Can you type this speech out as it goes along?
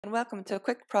And welcome to a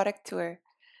quick product tour.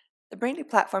 The Brainity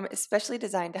platform is specially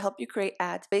designed to help you create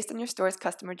ads based on your store's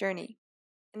customer journey.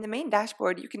 In the main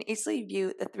dashboard, you can easily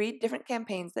view the 3 different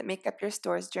campaigns that make up your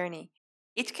store's journey.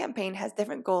 Each campaign has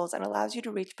different goals and allows you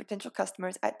to reach potential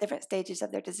customers at different stages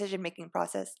of their decision-making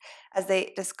process as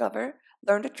they discover,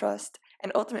 learn to trust,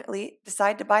 and ultimately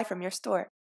decide to buy from your store.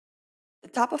 The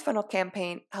top-of-funnel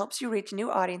campaign helps you reach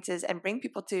new audiences and bring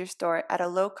people to your store at a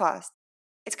low cost.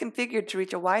 It's configured to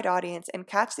reach a wide audience and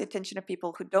catch the attention of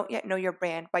people who don't yet know your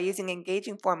brand by using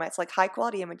engaging formats like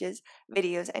high-quality images,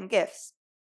 videos, and GIFs.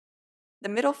 The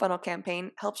middle funnel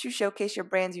campaign helps you showcase your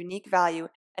brand's unique value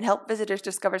and help visitors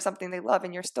discover something they love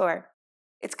in your store.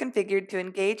 It's configured to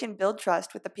engage and build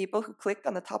trust with the people who clicked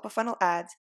on the top-of-funnel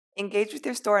ads, engage with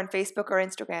your store on Facebook or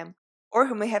Instagram, or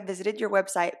who may have visited your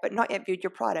website but not yet viewed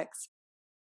your products.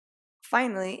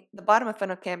 Finally, the bottom of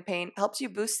funnel campaign helps you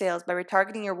boost sales by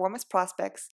retargeting your warmest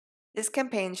prospects. This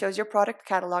campaign shows your product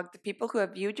catalog to people who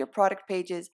have viewed your product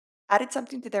pages, added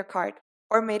something to their cart,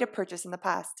 or made a purchase in the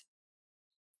past.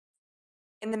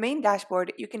 In the main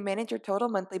dashboard, you can manage your total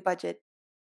monthly budget.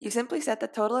 You simply set the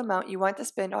total amount you want to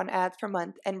spend on ads per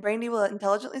month, and Brainity will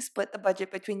intelligently split the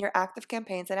budget between your active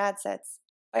campaigns and ad sets.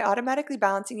 By automatically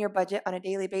balancing your budget on a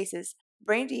daily basis,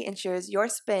 Brainity ensures your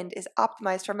spend is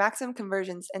optimized for maximum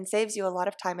conversions and saves you a lot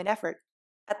of time and effort.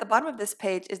 At the bottom of this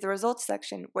page is the results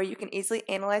section where you can easily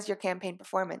analyze your campaign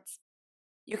performance.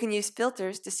 You can use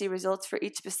filters to see results for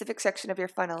each specific section of your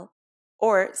funnel,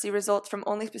 or see results from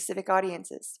only specific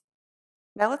audiences.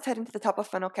 Now let's head into the top of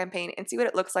funnel campaign and see what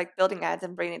it looks like building ads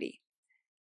in Brainity.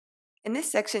 In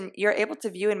this section, you're able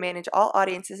to view and manage all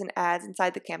audiences and ads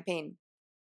inside the campaign.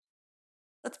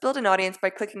 Let's build an audience by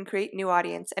clicking Create New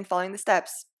Audience and following the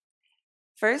steps.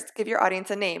 First, give your audience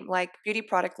a name, like Beauty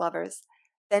Product Lovers.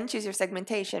 Then choose your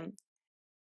segmentation.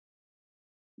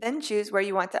 Then choose where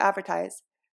you want to advertise.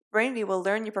 Brainity will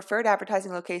learn your preferred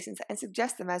advertising locations and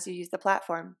suggest them as you use the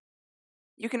platform.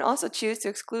 You can also choose to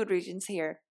exclude regions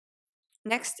here.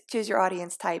 Next, choose your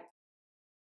audience type.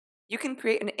 You can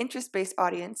create an interest-based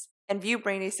audience and view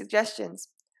Brainity's suggestions.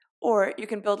 Or you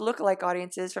can build lookalike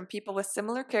audiences from people with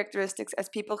similar characteristics as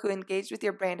people who engaged with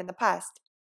your brand in the past.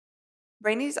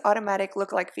 Brainity's automatic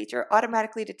lookalike feature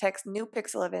automatically detects new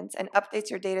pixel events and updates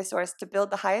your data source to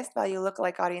build the highest value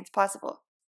lookalike audience possible.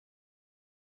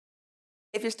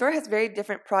 If your store has very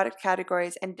different product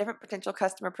categories and different potential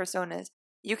customer personas,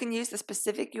 you can use the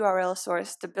specific URL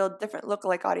source to build different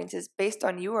lookalike audiences based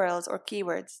on URLs or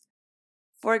keywords.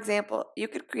 For example, you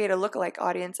could create a lookalike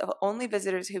audience of only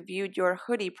visitors who viewed your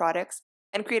hoodie products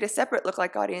and create a separate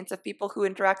lookalike audience of people who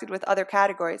interacted with other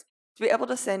categories to be able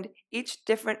to send each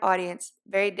different audience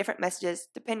very different messages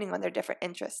depending on their different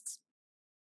interests.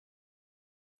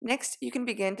 Next, you can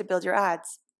begin to build your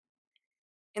ads.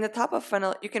 In the top of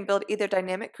funnel, you can build either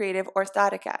dynamic creative or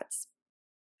static ads.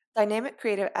 Dynamic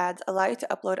creative ads allow you to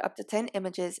upload up to 10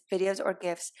 images, videos, or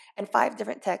GIFs, and 5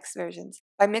 different text versions.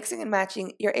 By mixing and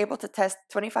matching, you're able to test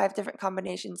 25 different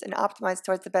combinations and optimize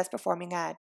towards the best performing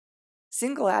ad.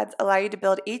 Single ads allow you to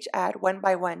build each ad one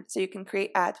by one, so you can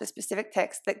create ads with specific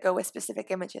text that go with specific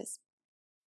images.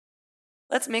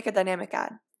 Let's make a dynamic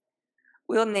ad.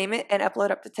 We'll name it and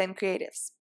upload up to 10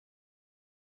 creatives.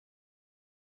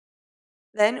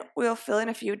 Then we'll fill in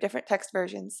a few different text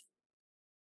versions,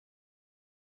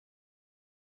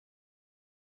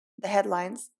 the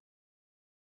headlines,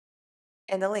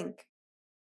 and the link.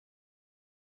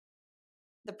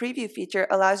 The preview feature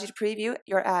allows you to preview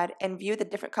your ad and view the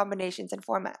different combinations and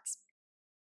formats.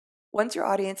 Once your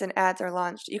audience and ads are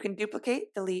launched, you can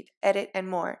duplicate, delete, edit, and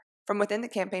more from within the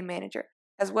Campaign Manager,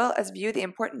 as well as view the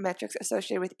important metrics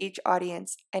associated with each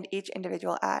audience and each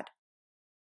individual ad.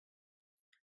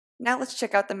 Now let's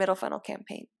check out the middle funnel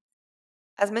campaign.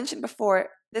 As mentioned before,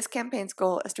 this campaign's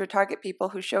goal is to retarget people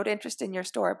who showed interest in your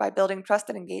store by building trust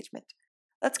and engagement.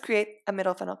 Let's create a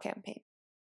middle funnel campaign.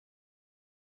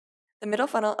 The middle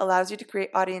funnel allows you to create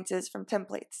audiences from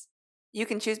templates. You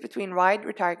can choose between wide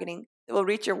retargeting that will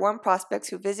reach your warm prospects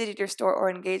who visited your store or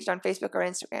engaged on Facebook or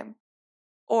Instagram,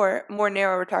 or more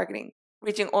narrow retargeting,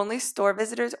 reaching only store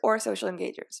visitors or social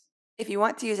engagers. If you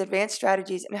want to use advanced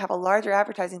strategies and have a larger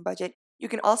advertising budget, you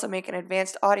can also make an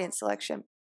advanced audience selection.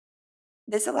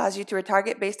 This allows you to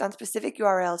retarget based on specific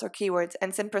URLs or keywords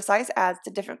and send precise ads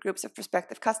to different groups of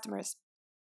prospective customers.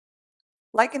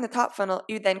 Like in the top funnel,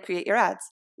 you then create your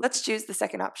ads. Let's choose the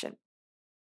second option.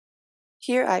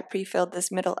 Here I pre-filled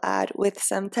this middle ad with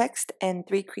some text and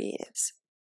 3 creatives.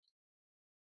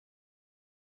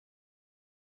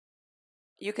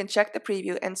 You can check the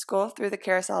preview and scroll through the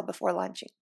carousel before launching.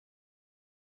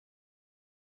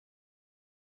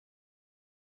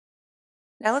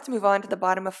 Now let's move on to the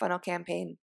bottom of funnel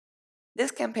campaign.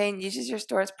 This campaign uses your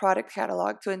store's product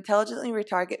catalog to intelligently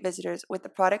retarget visitors with the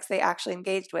products they actually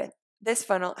engaged with. This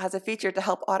funnel has a feature to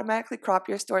help automatically crop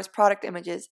your store's product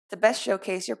images to best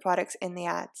showcase your products in the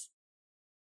ads.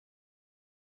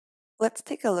 Let's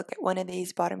take a look at one of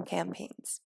these bottom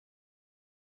campaigns.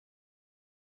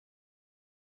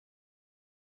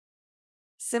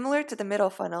 Similar to the middle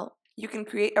funnel, you can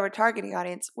create a retargeting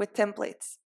audience with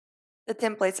templates. The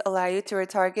templates allow you to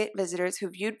retarget visitors who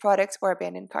viewed products or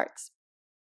abandoned carts.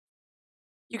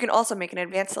 You can also make an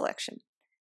advanced selection.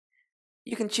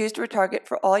 You can choose to retarget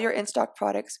for all your in-stock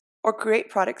products or create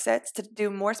product sets to do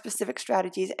more specific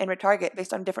strategies and retarget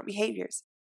based on different behaviors.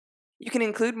 You can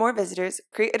include more visitors,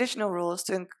 create additional rules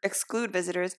to exclude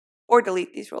visitors, or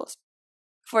delete these rules.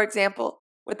 For example,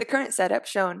 with the current setup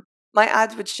shown, my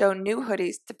ads would show new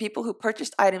hoodies to people who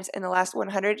purchased items in the last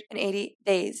 180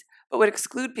 days, but would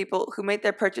exclude people who made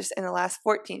their purchase in the last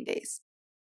 14 days.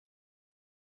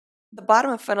 The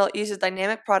bottom of funnel uses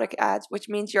dynamic product ads, which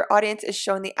means your audience is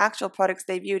shown the actual products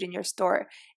they viewed in your store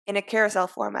in a carousel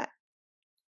format.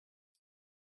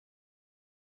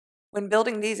 When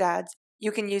building these ads,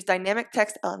 you can use dynamic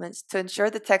text elements to ensure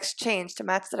the text change to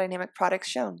match the dynamic products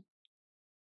shown.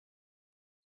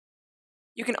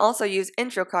 You can also use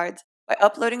intro cards by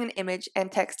uploading an image and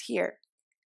text here.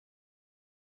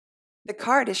 The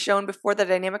card is shown before the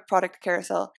dynamic product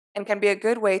carousel and can be a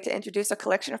good way to introduce a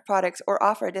collection of products or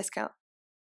offer a discount.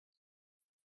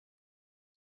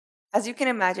 As you can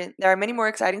imagine, there are many more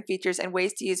exciting features and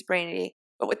ways to use Brainity,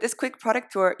 but with this quick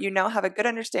product tour, you now have a good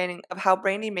understanding of how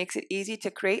Brainity makes it easy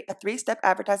to create a 3-step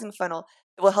advertising funnel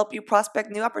that will help you prospect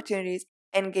new opportunities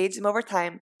and engage them over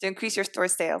time to increase your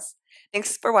store's sales.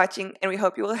 Thanks for watching, and we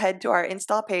hope you will head to our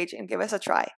install page and give us a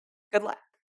try. Good luck!